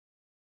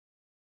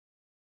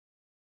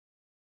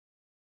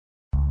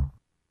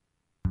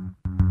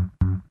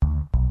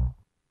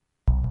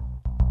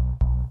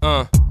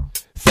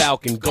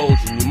Falcon,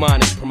 Golden,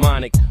 Mnemonic,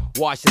 Pharmonic,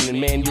 Washington,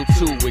 Manual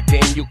 2 with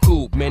Daniel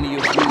Coop. Many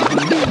of you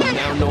who knew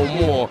now know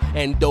more,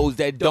 and those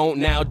that don't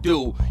now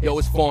do. Yo,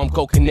 it's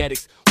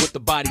Pharmacokinetics, what the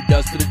body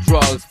does to the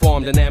drugs.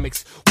 Farm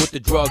dynamics, what the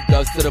drug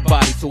does to the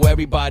body. So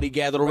everybody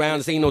gather around,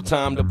 this ain't no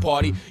time to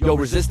party. Yo,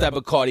 resist that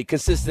Bacardi,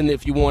 consistent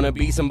if you wanna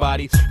be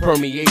somebody.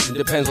 Permeation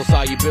depends on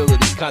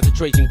solubility,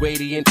 concentration,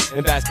 gradient,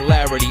 and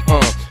vascularity.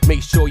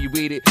 Make sure you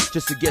read it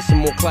just to get some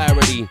more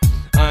clarity.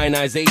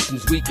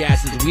 Ionizations, weak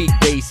acids, weak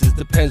bases,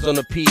 depends on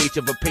the pH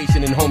of a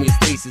patient in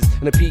homeostasis.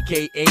 And the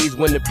pKa's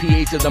when the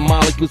pH of the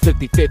molecule's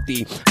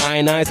 50-50.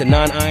 Ionized and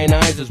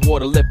non-ionized is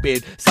water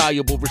lipid,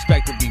 soluble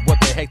respectively. What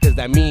the heck does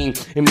that mean?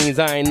 It means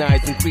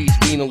ionized increase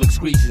renal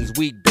excretions,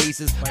 weak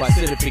bases by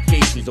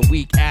acidifications, and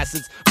weak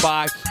acids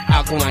by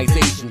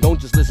alkalinization. Don't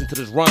just listen to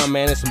this rhyme,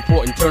 man, it's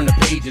important, turn the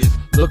pages.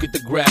 Look at the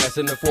graphs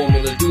and the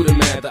formulas, do the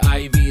math.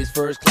 The IV is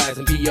first class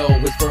and PO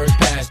is first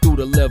pass through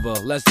the liver.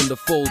 Less than the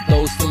full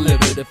dose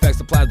delivered. It affects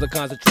the plasma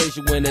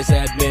concentration when it's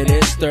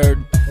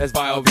administered. That's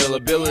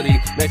bioavailability.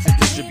 Next is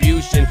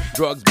distribution.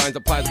 Drugs bind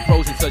to plasma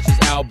proteins such as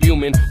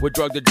albumin. Where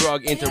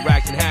drug-to-drug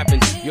interaction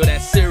happens. Yo,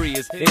 that's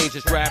serious. It ain't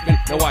just rapping.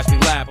 Now watch me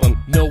lap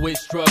them. Know which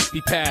drugs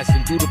be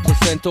passing through the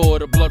placenta or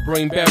the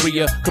blood-brain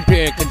barrier.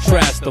 Compare and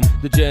contrast them.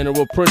 The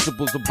general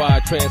principles of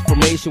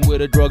biotransformation, where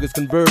the drug is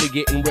converted,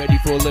 getting ready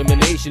for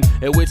elimination.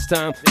 At which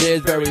time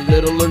there's very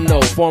little or no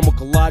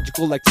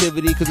pharmacological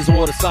activity, cause it's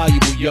water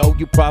soluble, yo,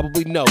 you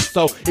probably know.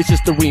 So it's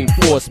just a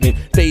reinforcement.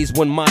 Phase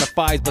 1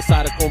 modifies by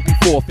cytochrome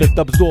P4. Fifth,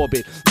 absorb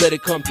it, let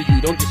it come to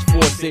you, don't just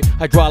force it.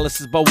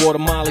 Hydrolysis by water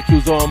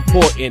molecules are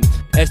important.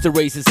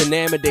 Esterases and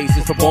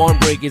amidases for bond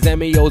breakers.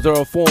 MAOs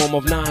are a form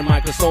of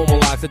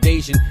non-microsomal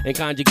oxidation and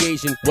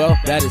conjugation. Well,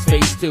 that is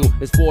phase 2.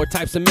 There's 4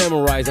 types of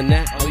memorizing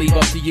that I'll leave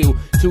up to you.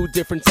 2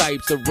 different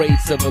types of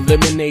rates of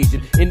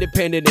elimination.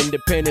 Independent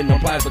on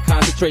plasma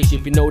concentration.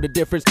 If you know the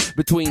difference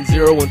between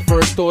 0 and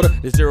first order,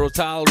 there's 0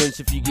 tolerance.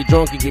 If you get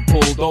drunk and get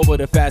pulled over,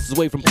 the fastest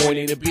way from point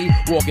A to B,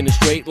 walking a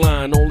straight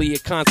line. Only a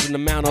constant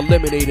amount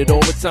eliminated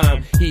over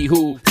time. He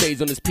who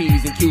stays on his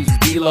P's and Q's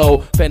is below.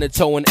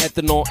 Phenytoin,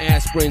 ethanol,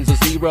 aspirins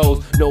are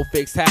zeros. No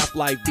fixed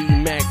half-life,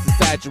 V-max is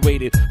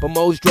saturated. But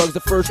most drugs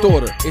are first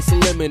order, it's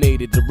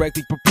eliminated,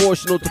 directly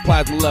proportional to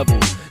plasma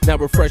levels. Now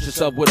refresh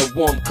yourself with a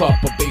warm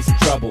cup of basic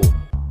trouble.